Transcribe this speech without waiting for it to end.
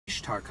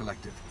Ishtar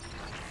Collective.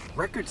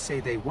 Records say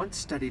they once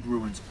studied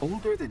ruins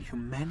older than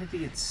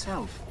humanity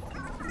itself.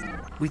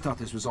 We thought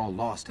this was all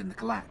lost in the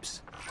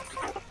collapse.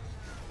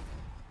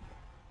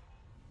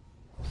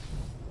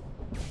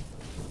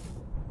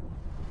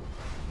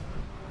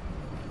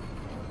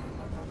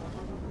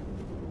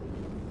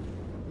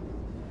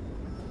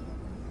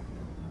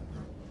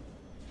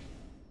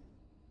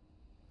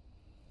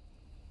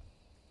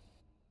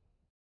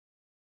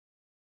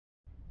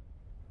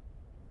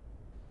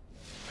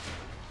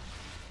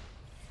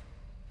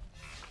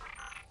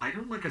 I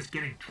don't like us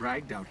getting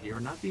dragged out here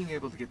and not being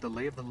able to get the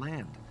lay of the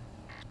land.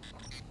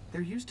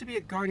 There used to be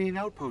a Guardian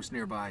outpost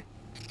nearby.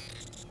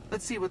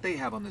 Let's see what they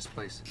have on this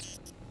place.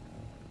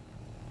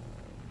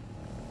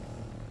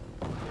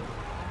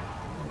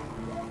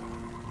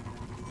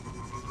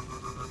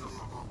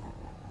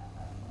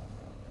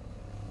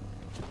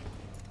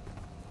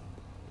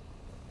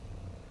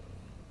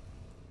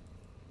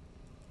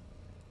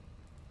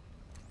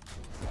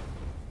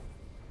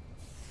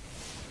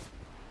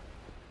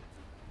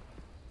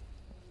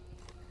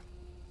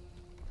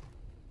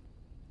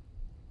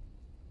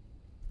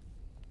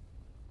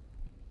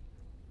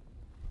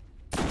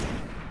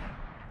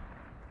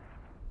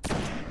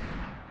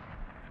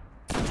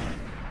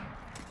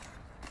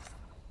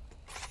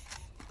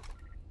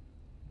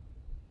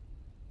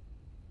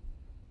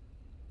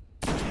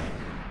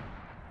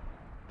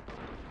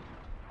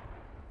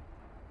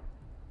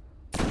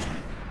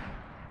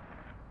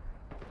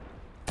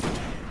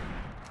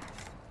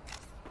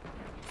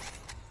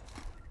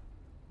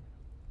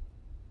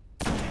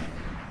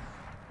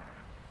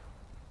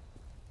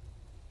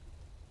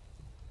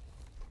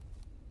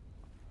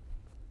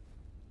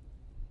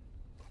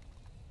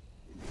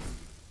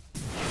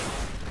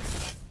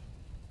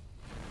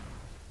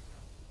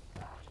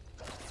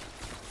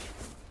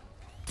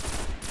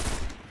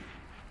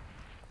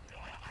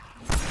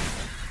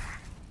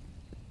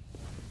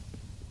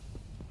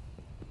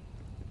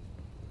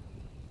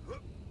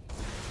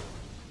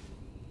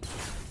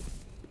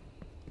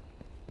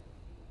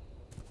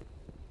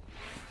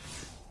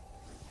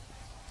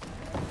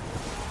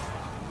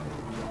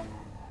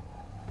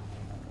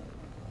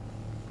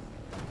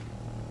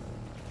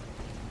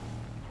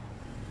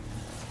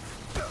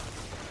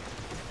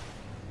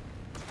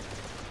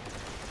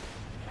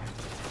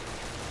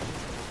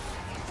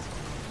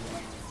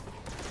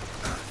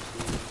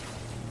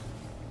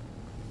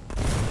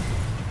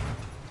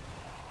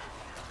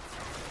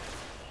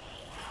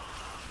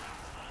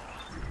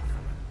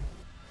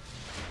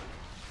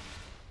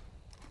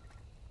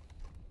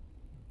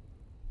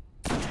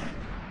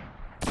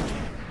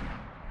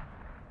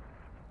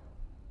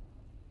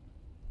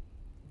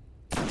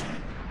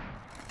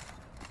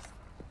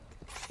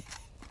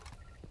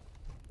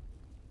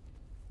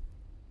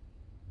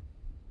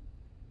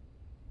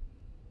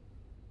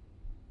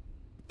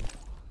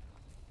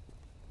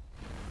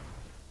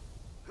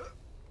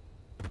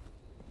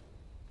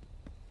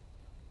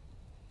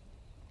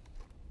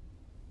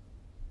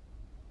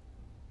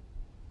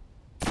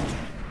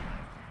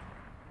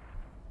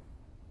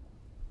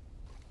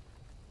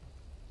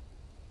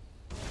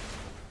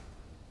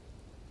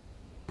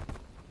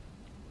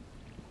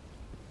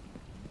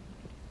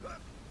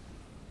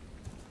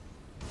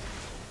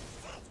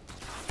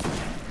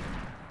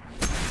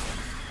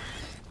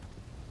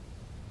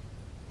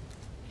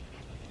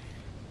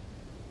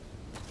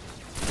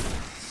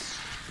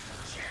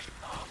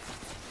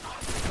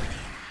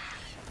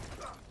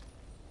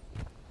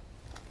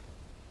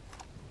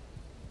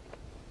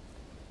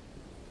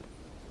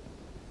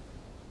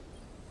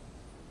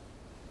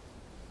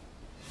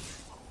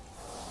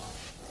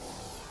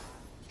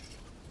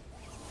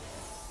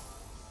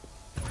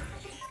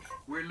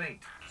 We're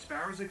linked.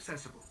 Sparrow's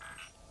accessible.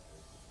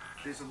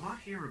 There's a lot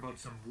here about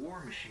some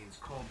war machines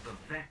called the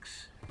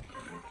Vex.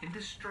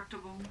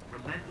 Indestructible,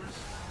 relentless,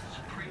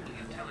 supremely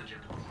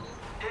intelligent.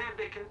 And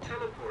they can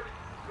teleport.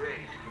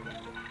 Great.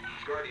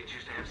 Guardians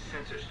used to have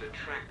sensors to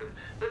track them.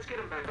 Let's get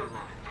them back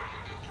online.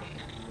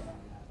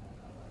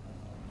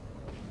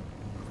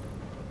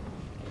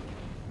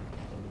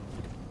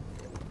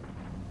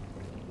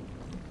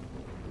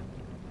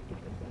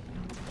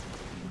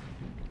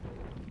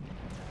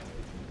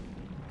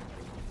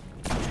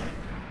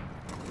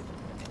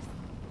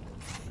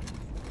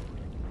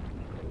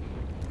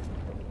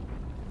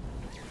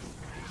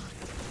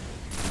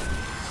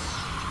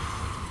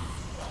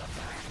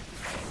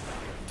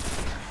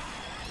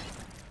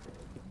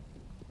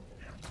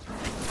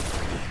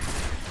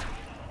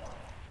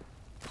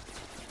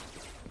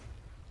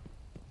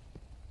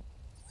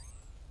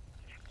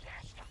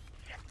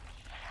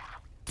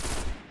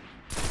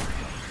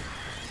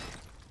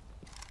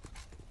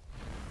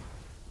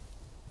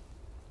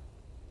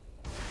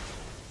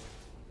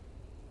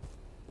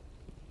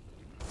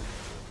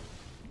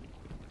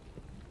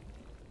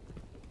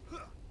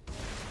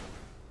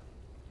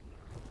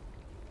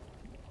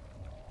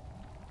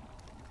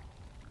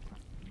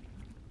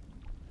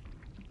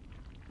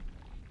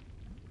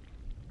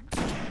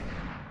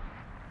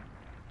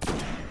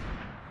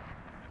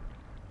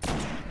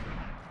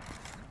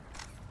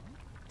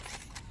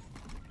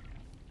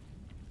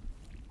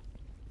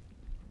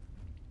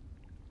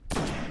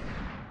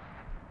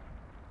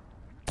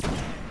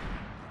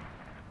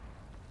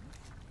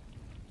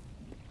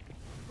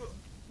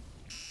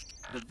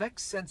 The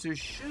Vex sensor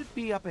should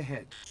be up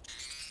ahead.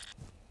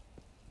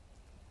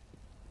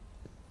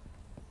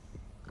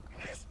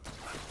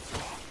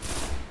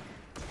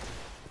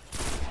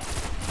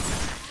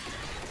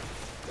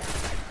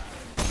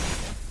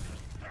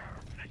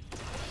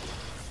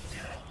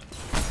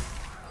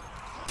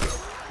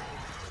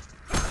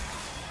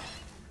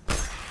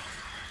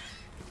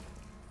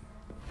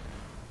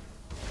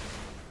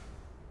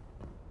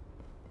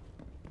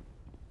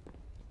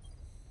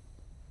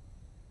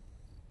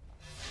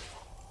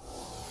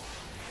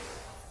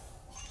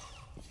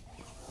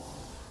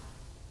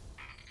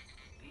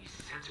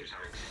 Sensors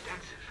are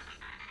extensive.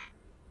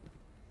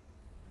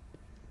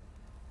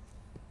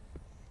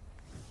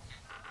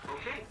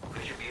 Okay,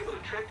 I should be able to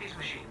track these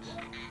machines.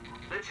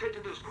 Let's head to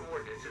those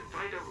coordinates and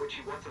find out what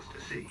she wants us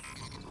to see.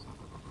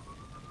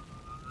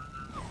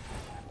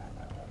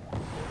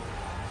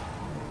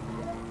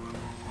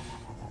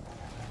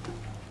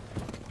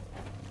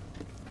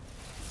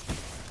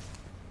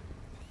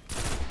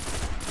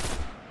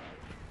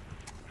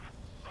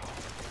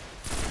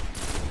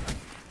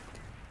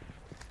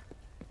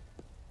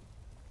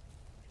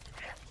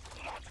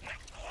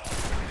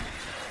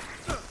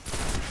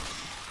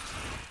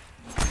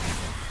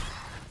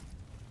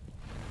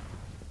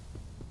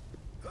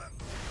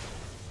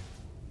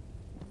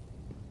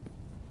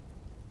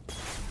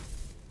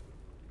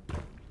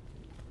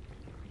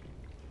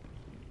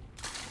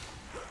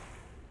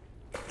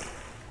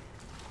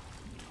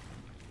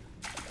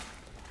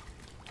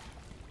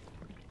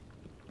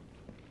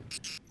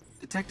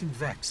 Detecting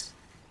Vex.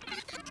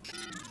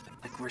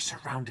 Like we're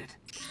surrounded.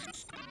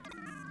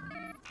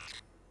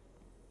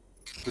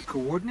 The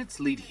coordinates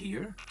lead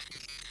here?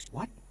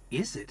 What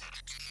is it?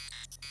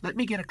 Let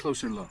me get a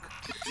closer look.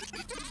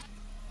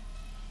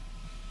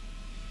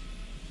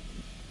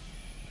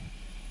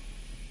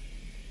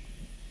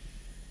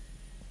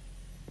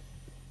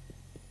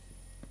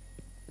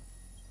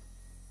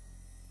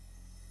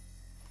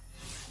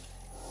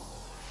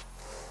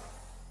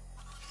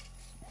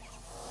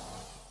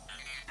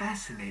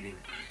 Fascinating.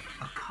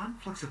 A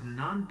conflux of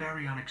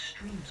non-baryonic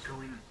streams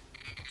going...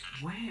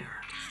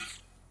 where?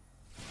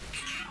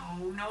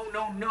 Oh,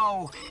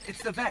 no.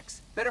 It's the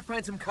Vex. Better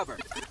find some cover.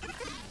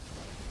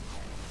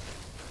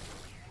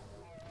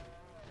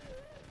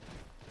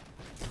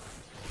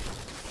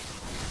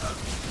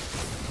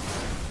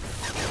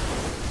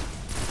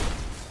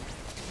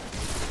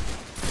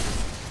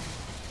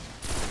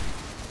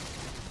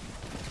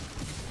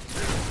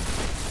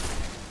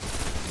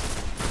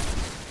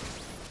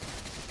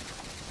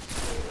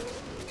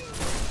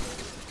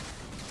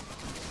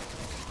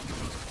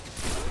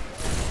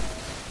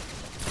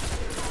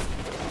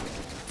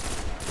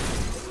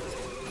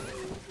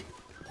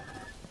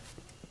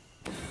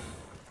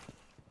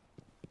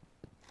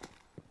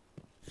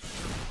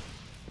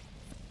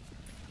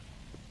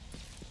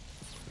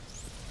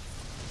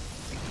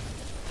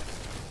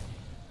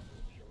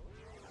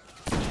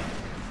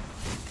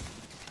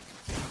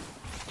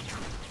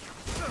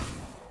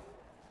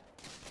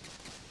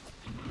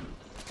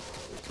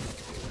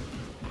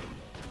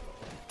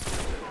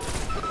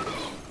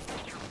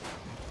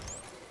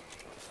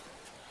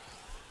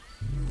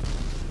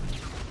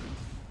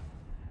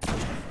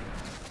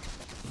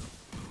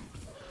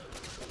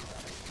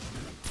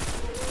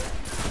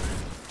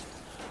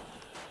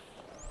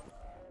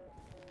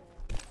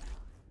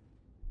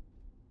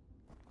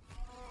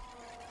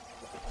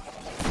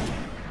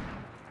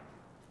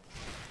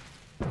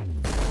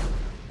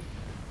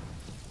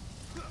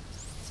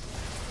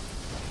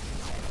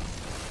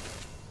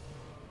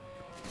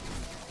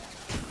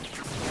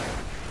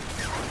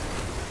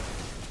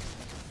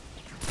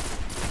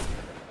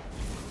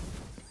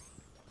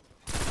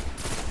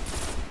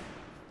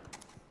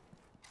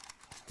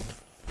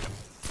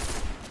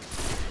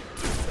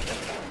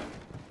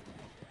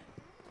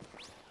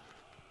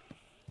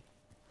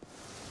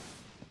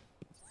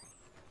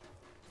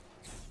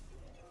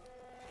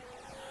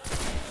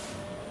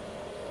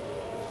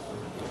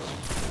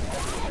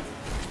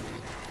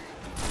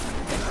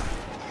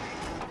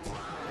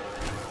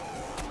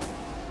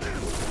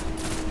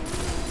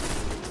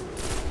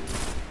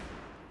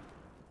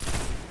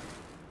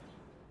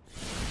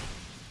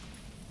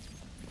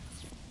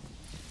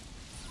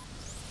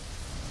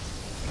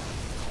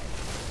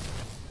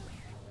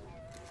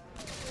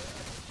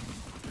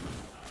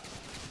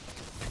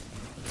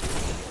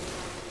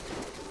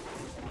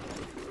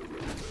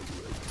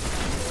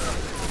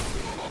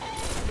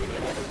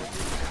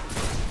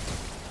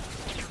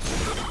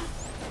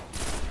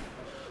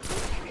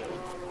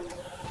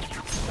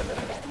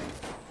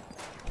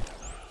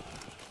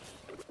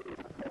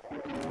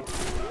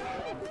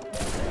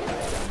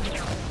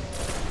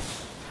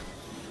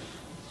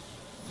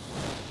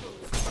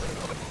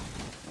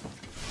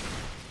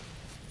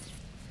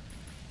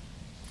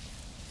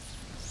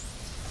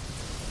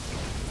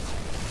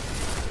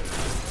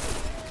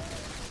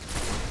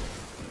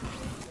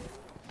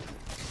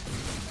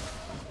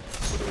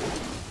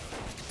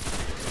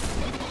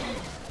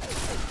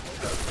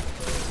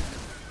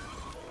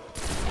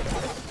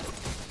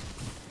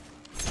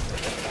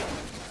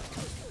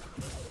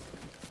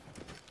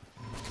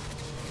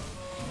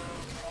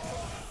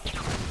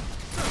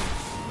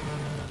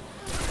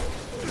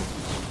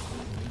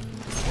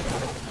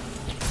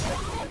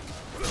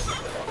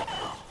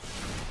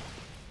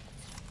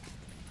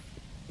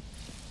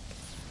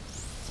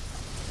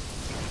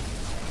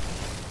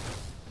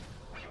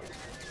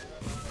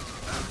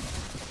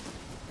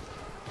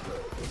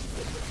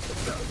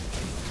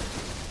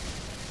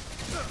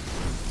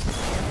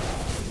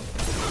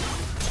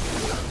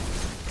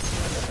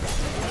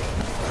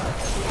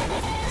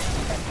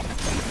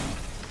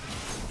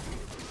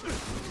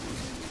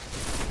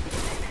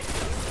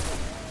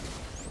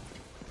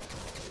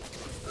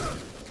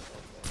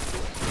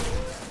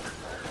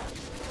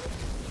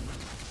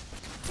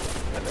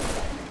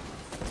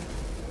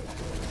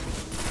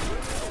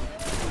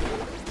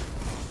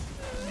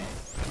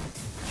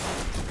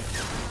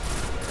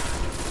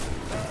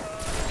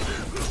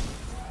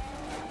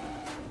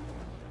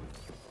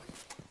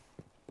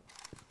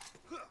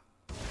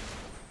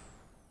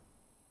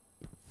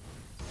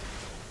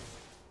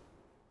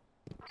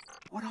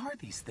 What are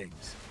these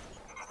things?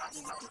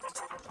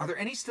 Are there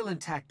any still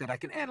intact that I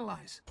can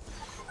analyze?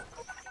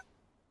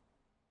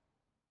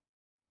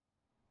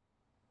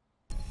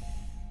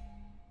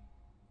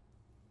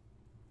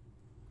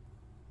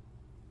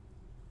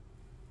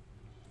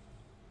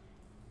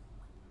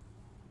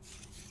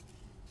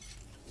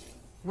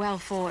 Well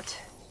fought.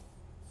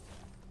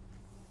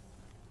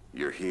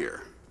 You're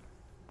here.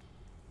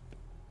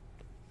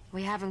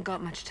 We haven't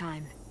got much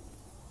time.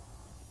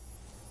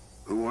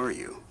 Who are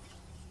you?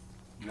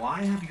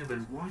 Why have you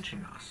been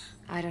watching us?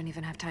 I don't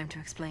even have time to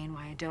explain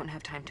why I don't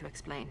have time to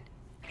explain.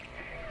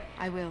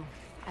 I will.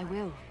 I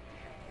will.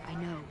 I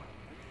know.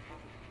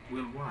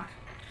 Will what?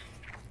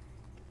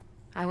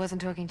 I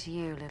wasn't talking to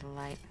you, little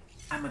light.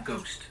 I'm a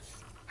ghost,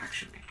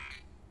 actually.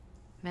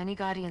 Many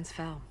Guardians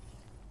fell.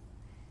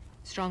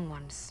 Strong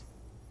ones.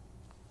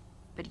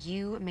 But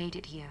you made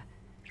it here.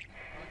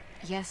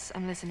 Yes,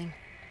 I'm listening.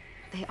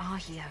 They are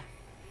here.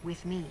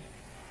 With me.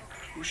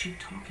 Who's she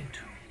talking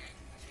to?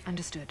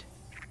 Understood.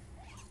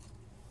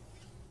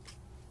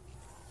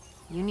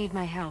 You need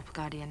my help,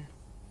 Guardian.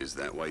 Is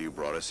that why you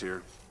brought us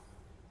here?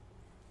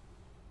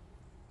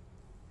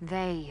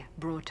 They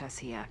brought us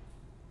here.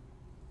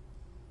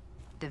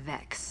 The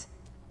Vex.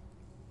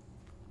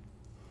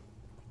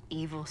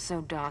 Evil so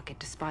dark it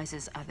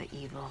despises other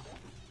evil.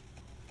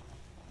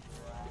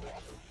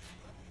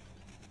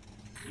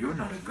 You're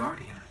not a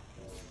Guardian.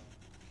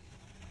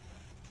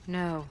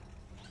 No.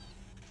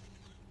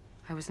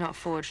 I was not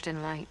forged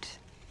in light.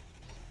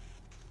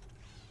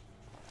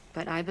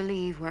 But I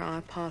believe where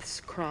our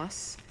paths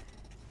cross,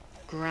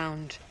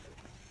 ground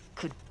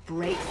could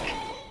break.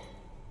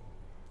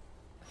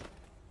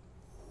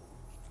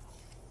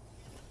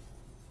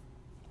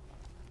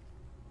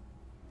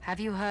 Have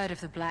you heard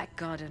of the Black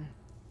Garden?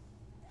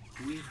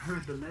 We've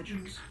heard the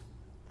legends.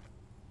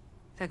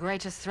 The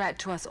greatest threat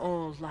to us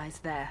all lies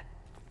there.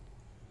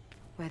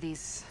 Where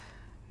these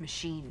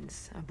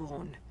machines are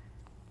born.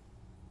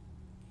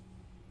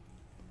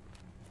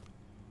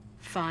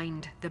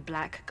 Find the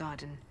Black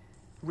Garden.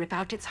 Rip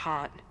out its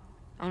heart.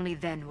 Only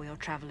then will your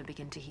traveler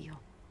begin to heal.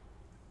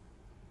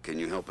 Can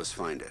you help us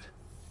find it?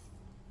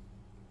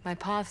 My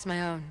path's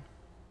my own.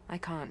 I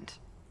can't.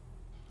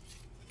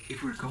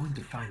 If we're going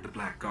to find the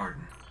Black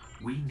Garden,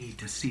 we need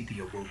to see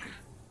the Awoken.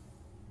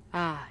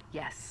 Ah,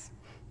 yes.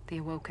 The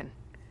Awoken.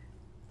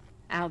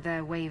 Out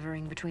there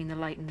wavering between the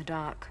light and the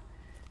dark.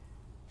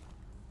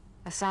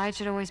 A side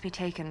should always be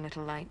taken,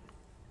 little light.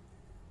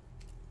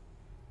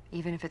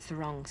 Even if it's the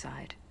wrong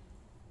side.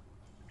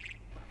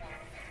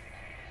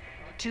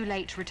 Too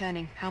late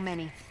returning. How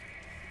many?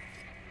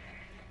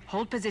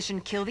 Hold position,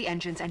 kill the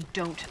engines, and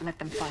don't let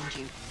them find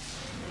you.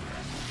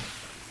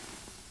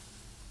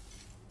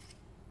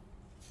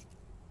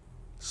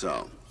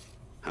 So,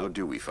 how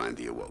do we find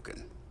the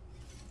Awoken?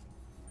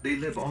 They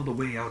live all the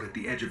way out at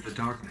the edge of the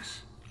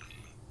darkness.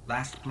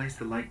 Last place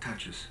the light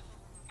touches.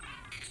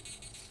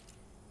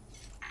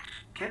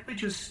 Can't we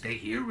just stay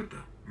here with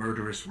the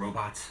murderous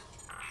robots?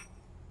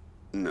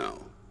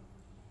 No,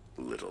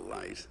 little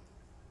light.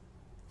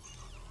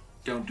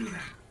 Don't do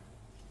that.